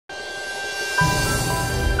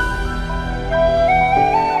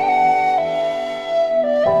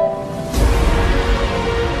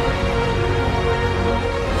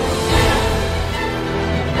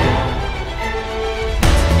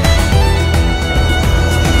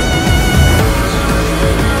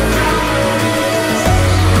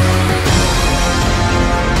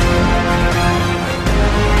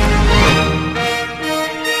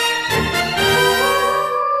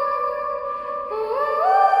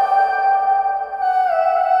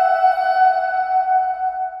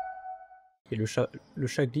Et le chat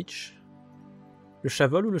glitch. Le chat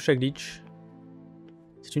vole ou le chat glitch?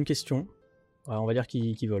 C'est une question. Ouais, on va dire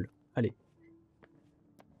qu'il vole. Allez.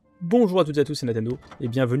 Bonjour à toutes et à tous, c'est Nintendo, et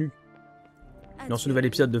bienvenue dans ce nouvel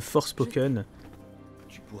épisode de Forspoken.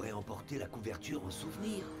 Tu pourrais emporter la couverture en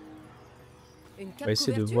souvenir. On va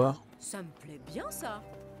essayer de voir. Ça me plaît bien ça.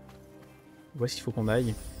 Où est-ce qu'il faut qu'on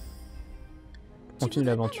aille? Continue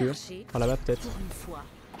l'aventure. Par là-bas peut-être.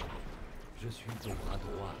 Je suis ton bras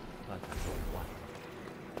droit, pas ton droit.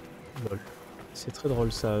 Lol. C'est très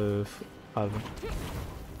drôle ça, Grave.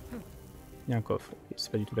 Il y a un coffre.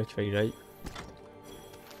 C'est pas du tout là qu'il fallait que j'aille.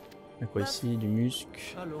 Il y a quoi ici? Du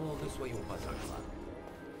musc. Allons, ne soyons pas ingrats.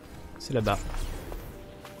 C'est là-bas.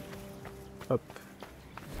 Hop.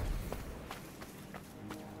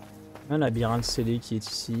 Un labyrinthe scellé qui est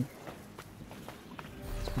ici.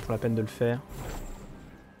 Est-ce qu'on prend la peine de le faire?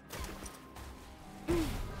 Je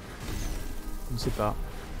ne sais pas.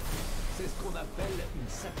 C'est ce qu'on appelle une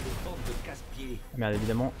sacrée bande de casse-pieds. Merde,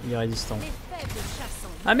 évidemment, il est résistant.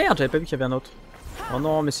 Ah merde, j'avais pas vu qu'il y avait un autre. Oh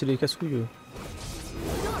non, mais c'est les casse-couilles.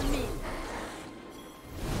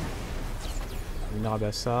 Vulnérable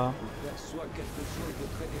à ça. On perçoit quelque chose de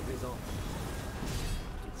très déplaisant.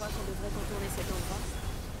 Tu crois qu'on devrait contourner cet endroit?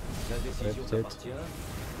 La décision peut-être. t'appartient,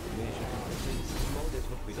 mais je te conseille vivement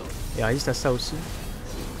d'être prudent. Et résiste à ça aussi.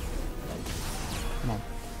 Non.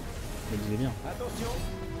 Je me disais bien. Attention!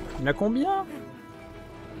 Il a combien?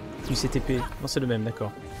 Oui, c'est TP. Non, c'est le même,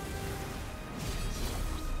 d'accord.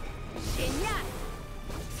 Génial.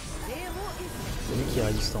 Zéro effet. C'est lui qui est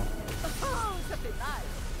résistant. Oh, ça fait mal.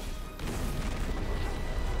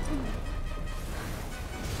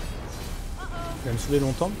 Il va me saouler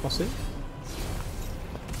longtemps, vous pensez?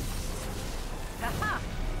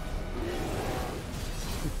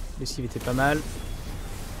 L'esquive était pas mal.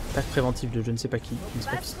 Attaque préventive de je ne sais pas qui. Je ne sais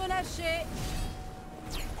pas Va qui. se relâcher.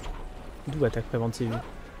 D'où attaque préventive?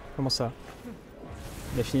 Comment ça?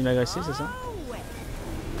 Il a fini de m'agresser, c'est ça? Ouais.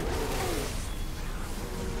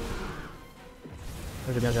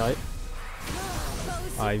 J'ai bien géré.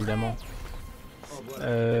 Ah, évidemment. En voilà qui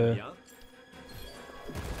t'aime bien.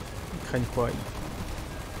 Ils craignent quoi?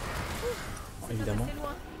 Bon, évidemment. C'est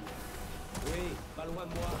loin. Oui, pas loin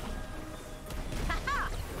de moi.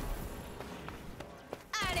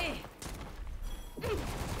 Allez.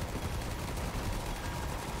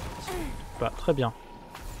 Bah, très bien.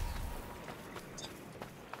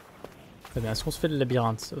 Très bien. Est-ce qu'on se fait le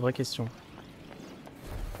labyrinthe? Vraie question.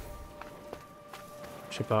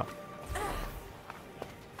 Je sais pas.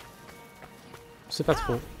 Je sais pas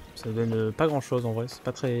trop. Ça donne pas grand chose en vrai. C'est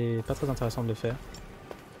pas très intéressant de le faire.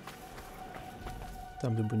 En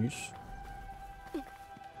termes de bonus.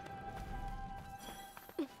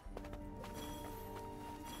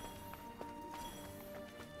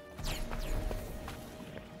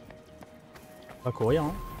 On va courir,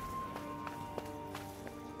 hein.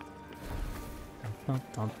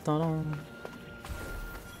 Tintin.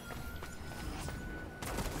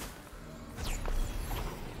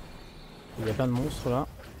 Il y a plein de monstres là.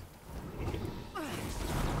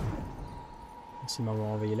 Merci de m'avoir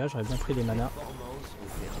envoyé là, j'aurais bien pris les manas.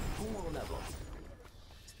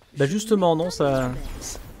 Bah justement non, ça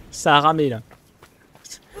a ramé là.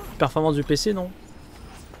 Performance du PC non.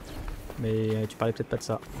 Mais tu parlais peut-être pas de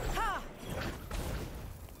ça.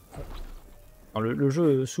 Non, le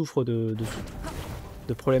jeu souffre de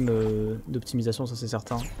problèmes d'optimisation, ça c'est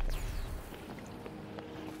certain.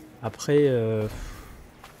 Après, le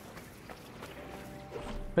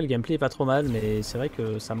gameplay est pas trop mal, mais c'est vrai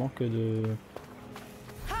que ça manque de...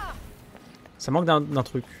 Ça manque d'un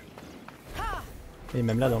truc. Et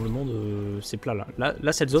même là dans le monde, c'est plat là.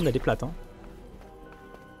 Là cette zone elle est plate. Hein.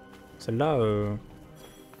 Celle-là...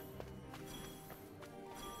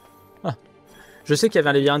 Ah. Je sais qu'il y avait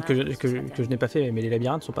un labyrinthe que je n'ai pas fait, mais les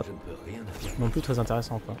labyrinthes sont pas non plus très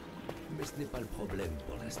intéressants quoi. Mais ce n'est pas le problème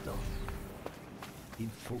pour l'instant. Il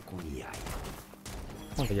faut qu'on y aille.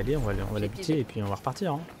 On va y aller, on va l'habiter et puis on va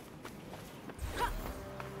repartir. Hein.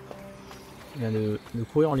 Il vient de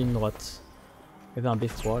courir en ligne droite. Il y avait un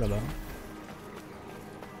beffroi là-bas.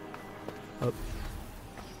 Hop.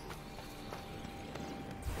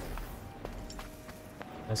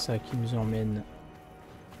 Là, ça qui nous emmène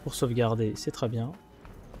pour sauvegarder, c'est très bien.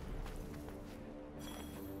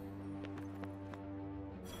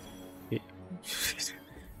 Et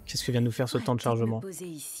qu'est-ce que vient de nous faire ce temps de chargement?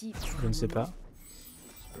 Je ne sais pas.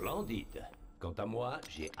 Splendide. Quant à moi,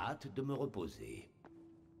 j'ai hâte de me reposer.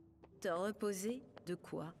 Te reposer de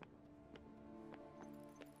quoi?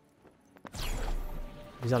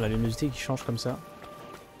 Bizarre la luminosité qui change comme ça.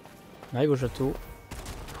 On arrive au château.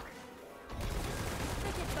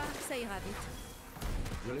 T'inquiète pas, ça ira vite.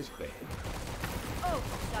 Je l'espère. Oh,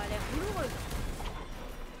 ça a l'air douloureux.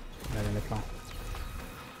 Là, il y en a plein.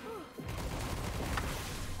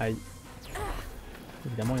 Aïe.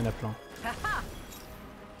 Évidemment, il y en a plein.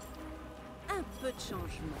 Un peu de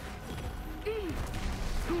changement.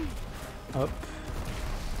 Hop.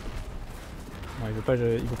 Non, il veut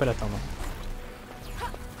pas l'atteindre.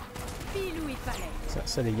 Pile où il fallait.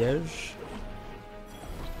 Ça dégage.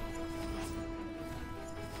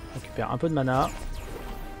 On récupère un peu de mana.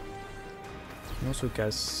 Et on se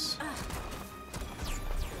casse.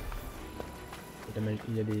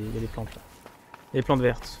 Il y a des plantes là. Il y a des plantes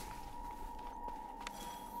vertes.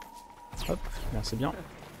 Hop, là c'est bien.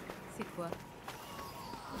 C'est quoi?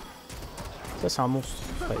 Ça c'est un monstre.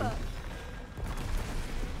 Frey.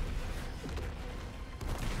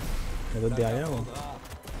 Il y en a d'autres derrière ou...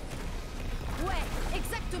 Ouais,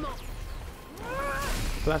 exactement.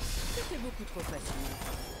 Paf. C'était beaucoup trop facile.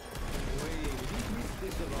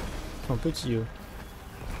 Ils sont petits eux.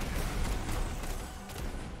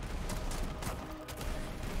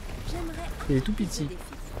 J'aimerais Il est tout petit.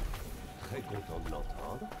 Très content de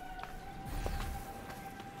l'entendre.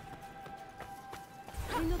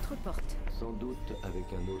 Une autre porte. Sans doute avec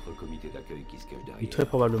un autre comité d'accueil qui se cache derrière. Oui, très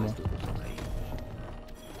probablement. Reste concentré.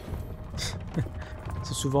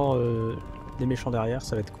 C'est souvent des méchants derrière,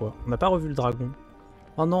 ça va être quoi? On n'a pas revu le dragon.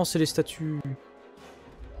 Oh non, c'est les statues.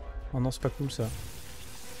 Oh non, c'est pas cool ça.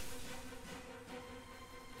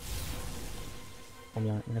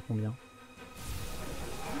 Combien? Il y en a combien?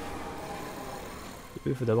 Et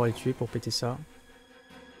eux, il faut d'abord les tuer pour péter ça.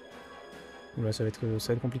 Oula, ça va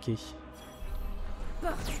être compliqué.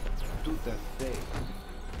 Tout à fait.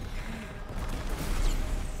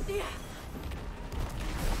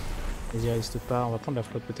 Vas-y, reste pas, on va prendre la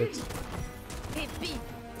flotte peut-être. Et puis,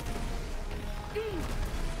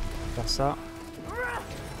 Faire ça.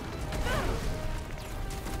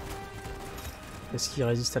 Est-ce qu'il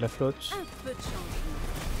résiste à la flotte? un peu de changement.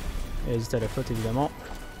 Il résiste à la flotte évidemment.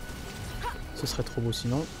 Ce serait trop beau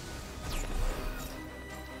sinon.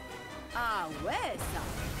 Ah ouais, ça.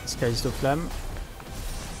 Est-ce qu'il résiste aux flammes?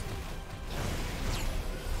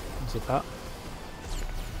 Je ne sais pas.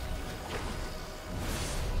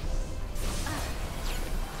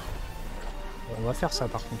 Bon, on va faire ça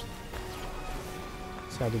par contre.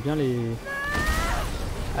 Ça a l'air de bien les...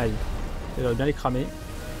 Aïe. Ça a l'air de bien les cramer.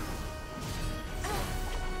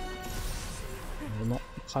 Vraiment,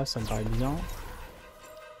 ça me paraît bien.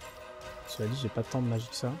 Cela dit, j'ai pas tant de magie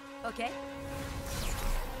que ça. Ok.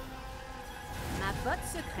 Ma botte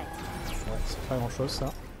secrète. Ouais, c'est pas grand chose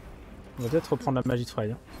ça. On va peut-être reprendre la magie de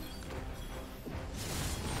Frey.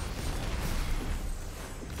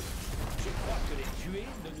 Je crois que les tuer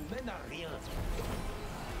ne nous mène à rien.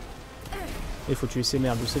 Il faut tuer ces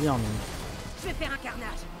merdes, je sais bien, mais Je vais faire un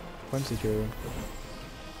carnage. le problème c'est que...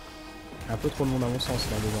 Il y a un peu trop de monde à mon sens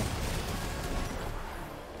là devant.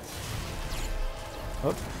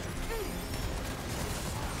 Hop.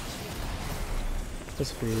 Ça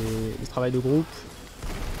fait les travails de groupe.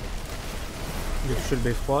 J'ai touché le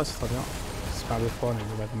beffroi, c'est très bien. C'est pas un beffroi, mais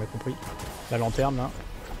vous m'avez compris. La lanterne là.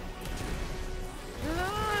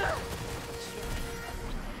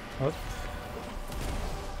 Hop.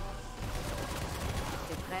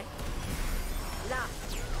 T'es prêt? Là.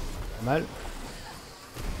 Pas mal.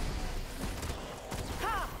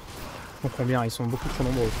 Je comprends bien, ils sont beaucoup trop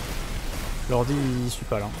nombreux. L'ordi il suit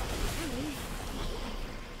pas là.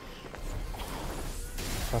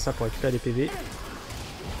 Faire ça pour récupérer des PV.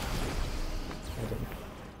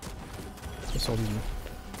 Il sort du lit.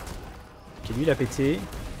 Ok, lui il a pété.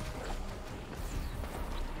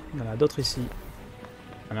 Il y en a d'autres ici.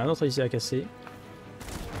 Il y en a un autre ici à casser.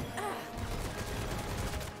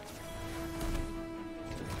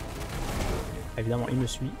 Évidemment, il me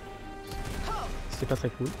suit. C'est pas très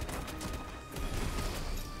cool.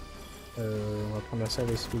 On va prendre la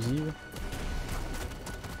salve explosive.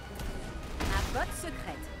 Ma botte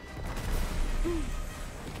secrète.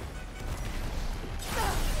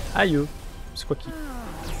 Aïe! C'est quoi qui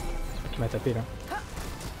m'a tapé là?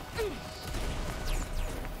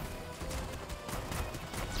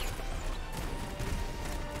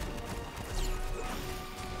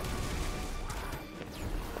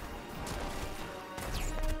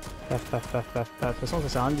 Paf paf paf paf paf. De toute façon ça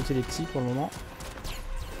sert à rien de buter les petits pour le moment.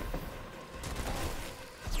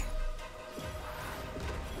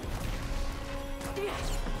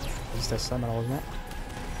 Juste à ça malheureusement.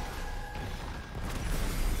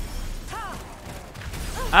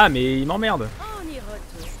 Ah mais il m'emmerde! On y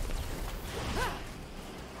retourne.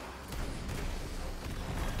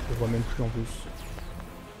 Je vois même plus en plus.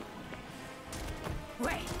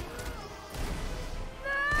 Ouais.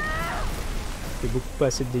 fait beaucoup pas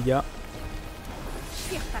assez de dégâts. Je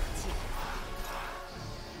suis reparti.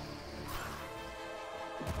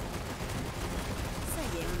 Ça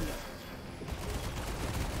y est, on y est.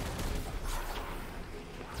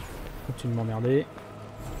 Continue de m'emmerder.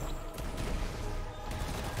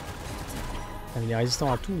 Ah, il est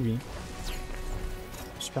résistant à tout, lui.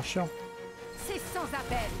 Super chiant. C'est sans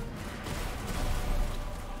appel.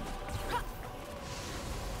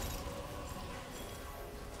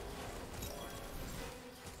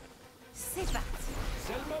 C'est parti.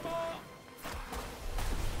 C'est le moment.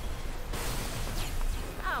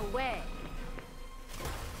 Ah ouais.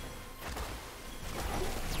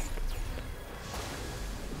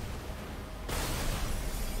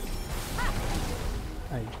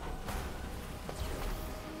 Aïe.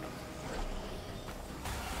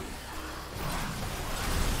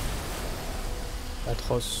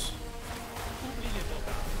 Atroce.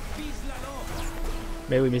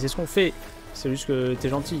 Mais oui, mais c'est ce qu'on fait. C'est juste que t'es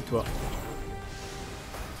gentil, toi.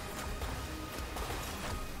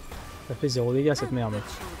 Ça fait 0 dégâts cette merde.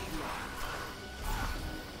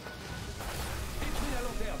 Détruis la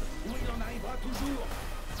lanterne, ou il en arrivera toujours.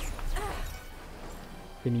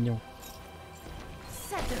 C'est mignon.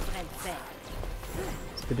 Ça devrait le faire.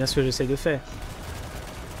 C'est bien ce que j'essaye de faire.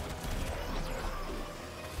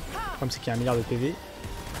 Comme c'est qu'il y a 1 milliard de PV.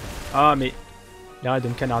 Ah, mais il arrête de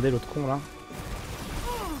me canarder, l'autre con là.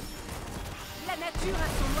 La nature a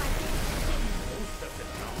son mot à dire.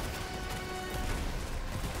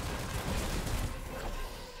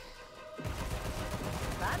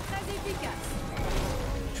 Pas très efficace.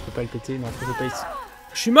 Je peux pas le péter, non, faut que je paye.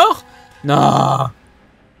 Je suis mort? Non.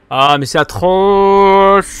 Ah, mais c'est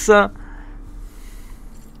atroce.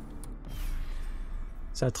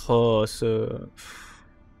 C'est atroce.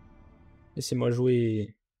 Laissez-moi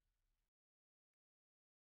jouer.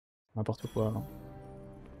 N'importe quoi. Hein.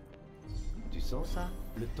 Tu sens ça?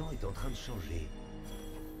 Le temps est en train de changer.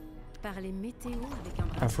 Parler météo avec un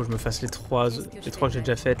bras. Ah, faut que je me fasse les trois que j'ai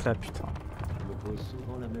déjà faites là, putain. Je me pose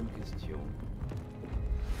souvent la même question.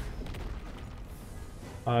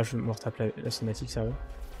 Ah, je me retape la cinématique, sérieux.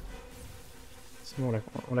 C'est bon,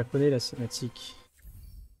 on la connaît la cinématique.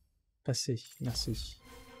 Passé, merci.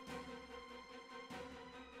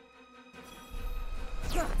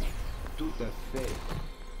 Tout à fait.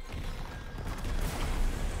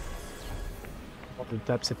 Je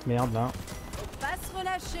tape cette merde là. Faut pas se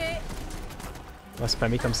relâcher. On va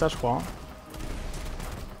spammer comme ça, je crois. Hein.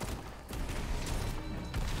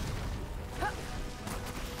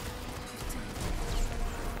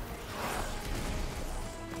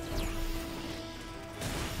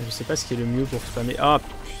 Je sais pas ce qui est le mieux pour spammer. Ah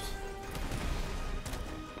putain.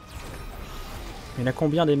 Il y en a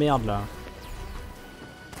combien des merdes là?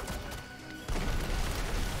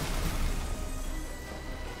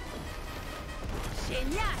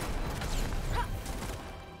 Génial.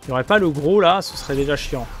 Il n'y aurait pas le gros là, ce serait déjà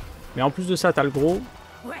chiant. Mais en plus de ça, t'as le gros.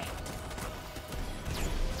 Ouais.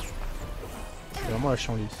 C'est vraiment la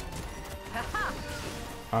chienlit.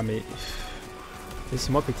 Ah mais...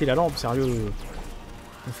 Laissez-moi péter la lampe, sérieux.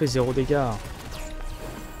 On fait 0 dégâts.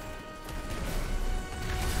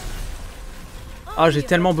 Ah, j'ai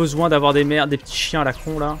tellement besoin d'avoir des merdes, des petits chiens à la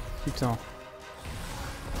con là. Putain.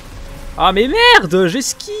 Ah mais merde,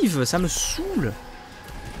 j'esquive, ça me saoule.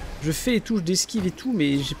 Je fais les touches d'esquive et tout,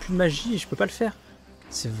 mais j'ai plus de magie et je peux pas le faire.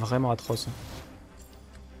 C'est vraiment atroce.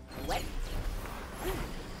 Ouais.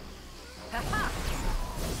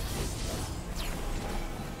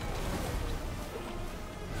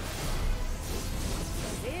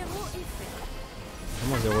 Zéro effet.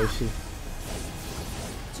 Vraiment 0 effet.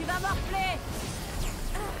 Tu vas morfler.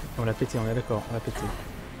 On l'a pété, on est d'accord, on l'a pété.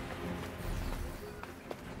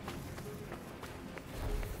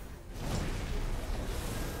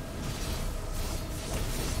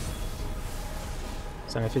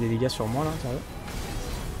 Ça m'a fait des dégâts sur moi là, sérieux.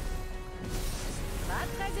 Pas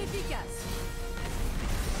très efficace.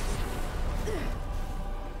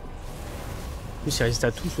 En plus il résiste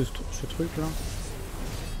à tout ce truc là.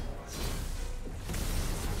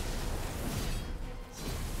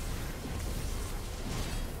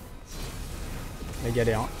 La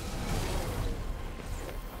galère. Hein.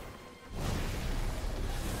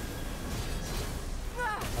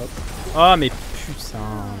 Hop. Ah mais putain.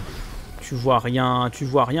 Tu vois rien, tu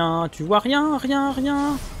vois rien, tu vois rien,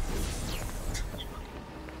 rien.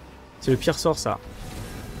 C'est le pire sort ça.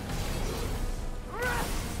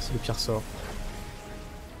 C'est le pire sort.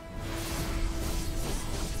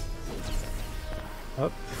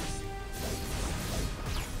 Hop.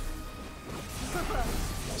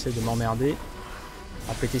 J'essaie de m'emmerder.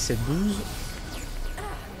 À péter cette bouse.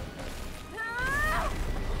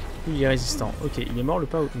 Il est résistant. Ok, il est mort le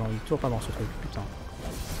pas. Non, il est toujours pas mort ce truc. Putain.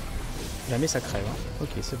 Jamais ça crève. Hein. Ok,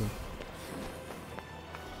 c'est bon.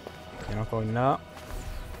 Il y en a encore une là.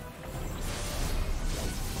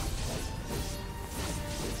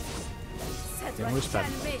 Et on le spam.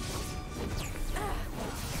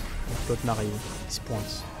 Donc l'autre n'arrive. Il se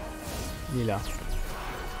pointe. Il est là.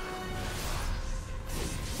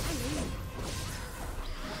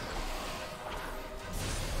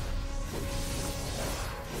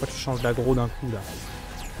 Pourquoi tu changes d'aggro d'un coup là?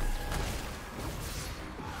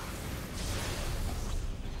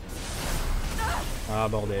 Ah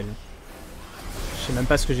bordel. Je sais même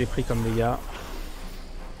pas ce que j'ai pris comme dégâts.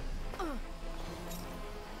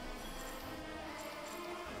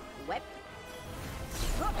 Ouais.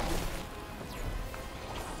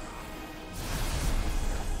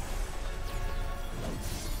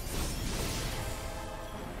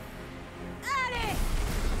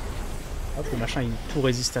 Hop, le machin il tout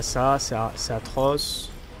résiste à ça, c'est atroce.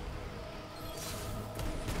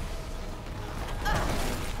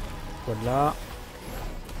 Quoi de là?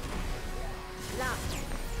 Là.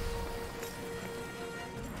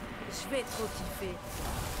 Je vais trop kiffer.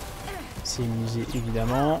 C'est immunisé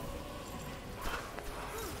évidemment.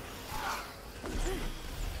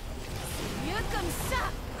 Mieux comme ça.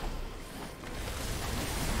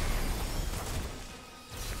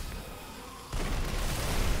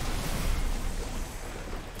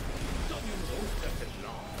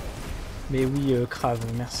 Mais oui, crave,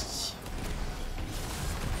 merci.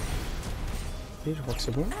 Ok, je crois que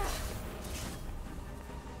c'est bon.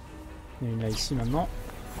 Il y en a une là ici maintenant.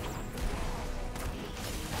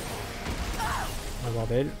 Ah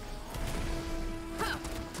bordel. On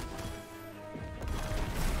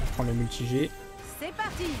prend le multi-G. C'est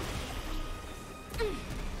parti.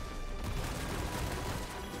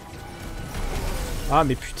 Ah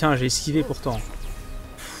mais putain, j'ai esquivé pourtant.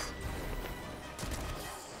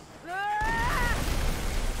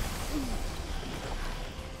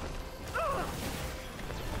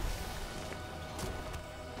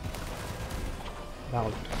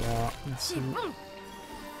 Barre-toi, merci.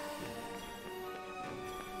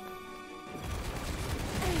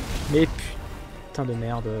 Mais putain de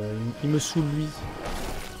merde, il me saoule lui.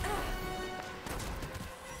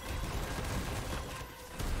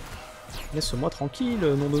 Laisse-moi tranquille,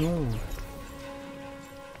 nom de nom.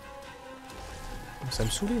 Ça me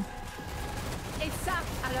saoulait. Et ça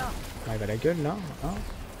alors? Arrive à la gueule là. Hein.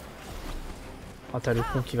 Ah t'as le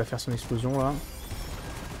con qui va faire son explosion là.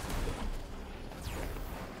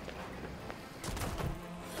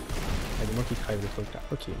 Il y a des mots qui crèvent le truc là.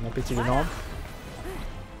 Ok, on a pété les lampes.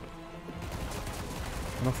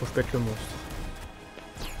 Maintenant faut que je pète le monstre.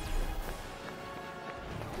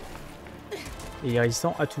 Et il est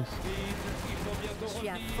résistant à tout. Je suis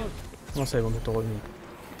à fond. Comment ça ils vont bientôt revenir?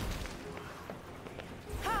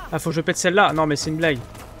 Ah faut que je pète celle-là. Non mais c'est une blague.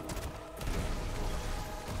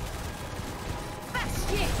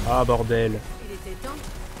 Ah bordel. Il était temps.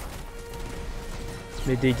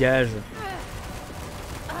 Mais dégage.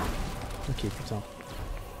 Ok putain.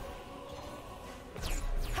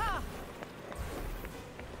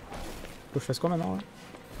 Faut que je fasse quoi maintenant là?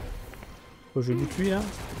 Faut que je bute lui là?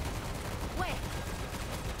 Ouais.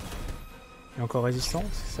 Il est encore résistant,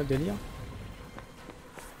 c'est ça le délire?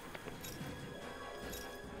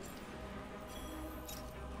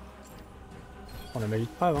 On a magie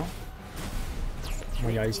de preuve hein. Bon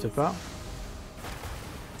il résiste pas.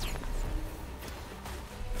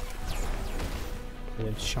 Il y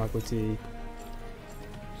a un petit chien à côté.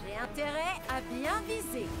 J'ai intérêt à bien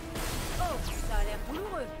viser. Oh, ça a l'air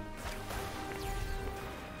douloureux.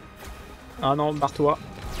 Ah non, barre-toi.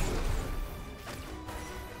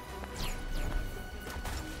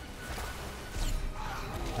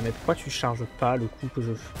 Ah mais pourquoi tu charges pas le coup que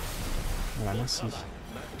je... Voilà, merci.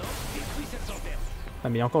 Ah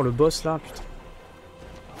mais il y a encore le boss là, putain.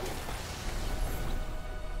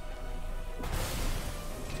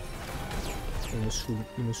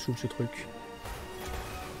 Il me saoule ce truc.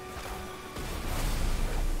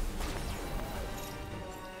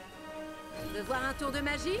 Tu veux voir un tour de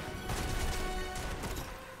magie?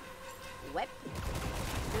 Ouais.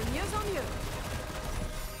 De mieux en mieux.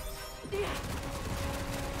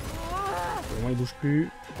 Au moins il bouge plus.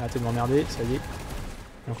 Arrêtez de m'emmerder, ça y est.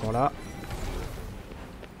 Il est encore là.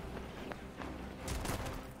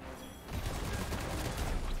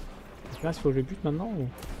 Là, il faut que je le bute maintenant ou...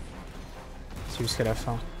 C'est jusqu'à la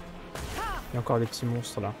fin. Il y a encore des petits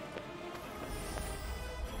monstres là.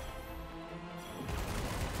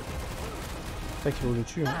 C'est ça qu'il faut que je le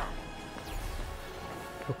tue. Hein.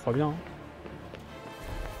 Je crois bien.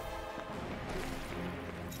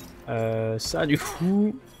 Hein. Ça du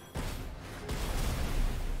coup...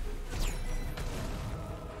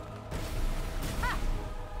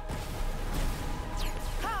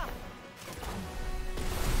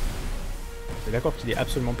 est d'accord qu'il est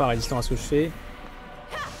absolument pas résistant à ce que je fais.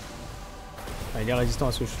 Enfin, il est résistant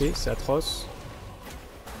à ce que je fais, c'est atroce.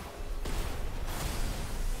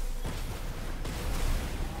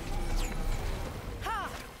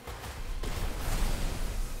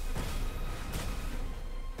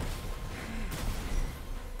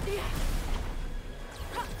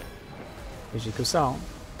 Et j'ai que ça, hein.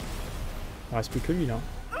 Il reste plus que lui là.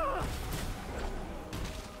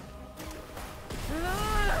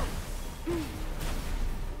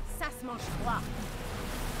 Ça se mange froid.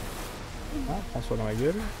 Ah, François dans la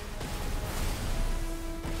gueule.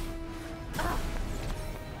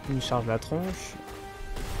 Il charge la tronche.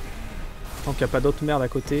 Tant qu'il n'y a pas d'autre merde à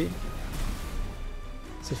côté,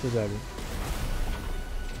 c'est faisable.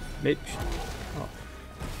 Mais putain. Oh.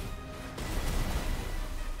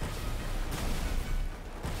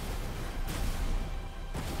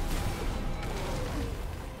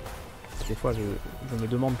 Des fois, je me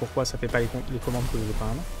demande pourquoi ça fait pas les commandes que je veux quand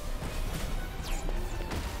même.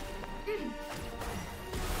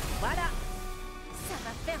 Voilà. Ça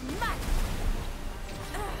va faire mal.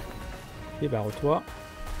 Et barre-toi.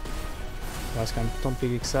 Il reste quand même plus tant de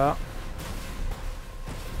PV que ça.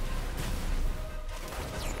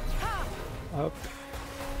 Hop.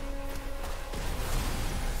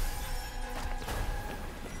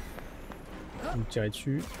 On va nous tirer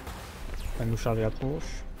dessus. On va nous charger la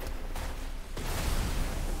tronche.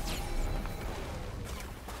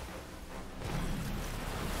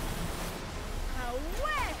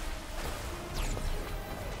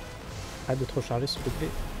 Hâte de te recharger s'il te plaît.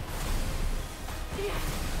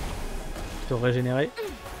 Te régénérer.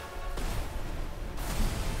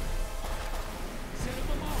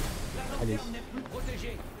 Allez.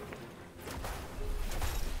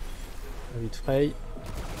 Vite Frey.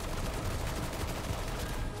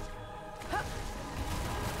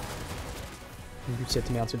 Bute cette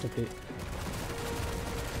merde s'il te plaît.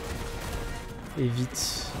 Et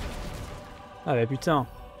vite. Ah bah putain.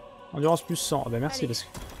 Endurance plus 100. Ah bah merci. Allez. Parce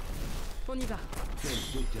que... On y va. Quelle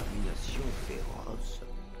détermination féroce.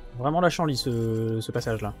 Vraiment lâchant lit ce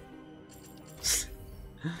passage là.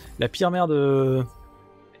 La pire merde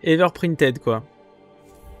ever printed quoi.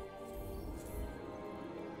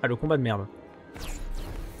 Ah le combat de merde.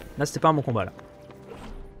 Là c'était pas un bon combat là.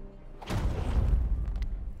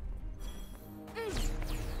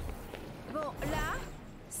 Bon là,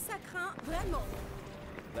 ça craint vraiment.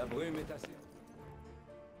 La brume est assez.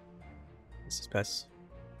 Qu'est-ce qui se passe?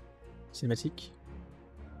 Cinématique.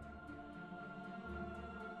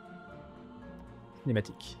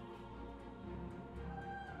 Cinématique.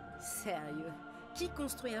 Sérieux, qui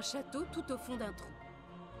construit un château tout au fond d'un trou?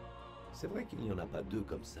 C'est vrai qu'il n'y en a pas deux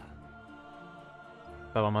comme ça.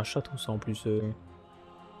 Pas vraiment un château ça en plus.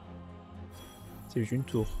 C'est juste une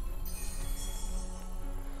tour.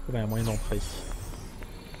 Il y a moyen d'entrer.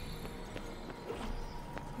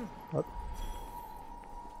 Hop.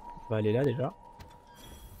 On va aller là déjà.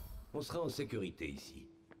 On sera en sécurité ici.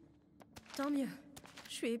 Tant mieux,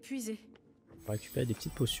 je suis épuisée. On va récupérer des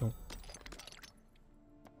petites potions.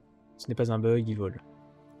 Ce n'est pas un bug, il vole.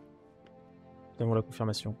 Nous avons la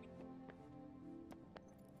confirmation.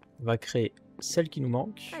 On va créer celle qui nous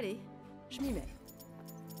manque. Allez, je m'y mets.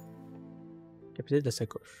 Capitale de la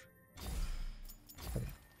sacoche.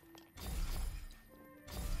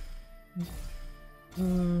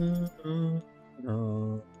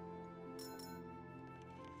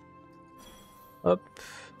 Hop.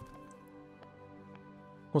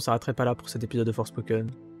 On s'arrêterait pas là pour cet épisode de Forspoken.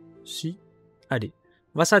 Si. Allez.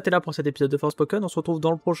 On va s'arrêter là pour cet épisode de Forspoken. On se retrouve dans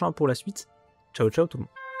le prochain pour la suite. Ciao ciao tout le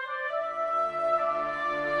monde.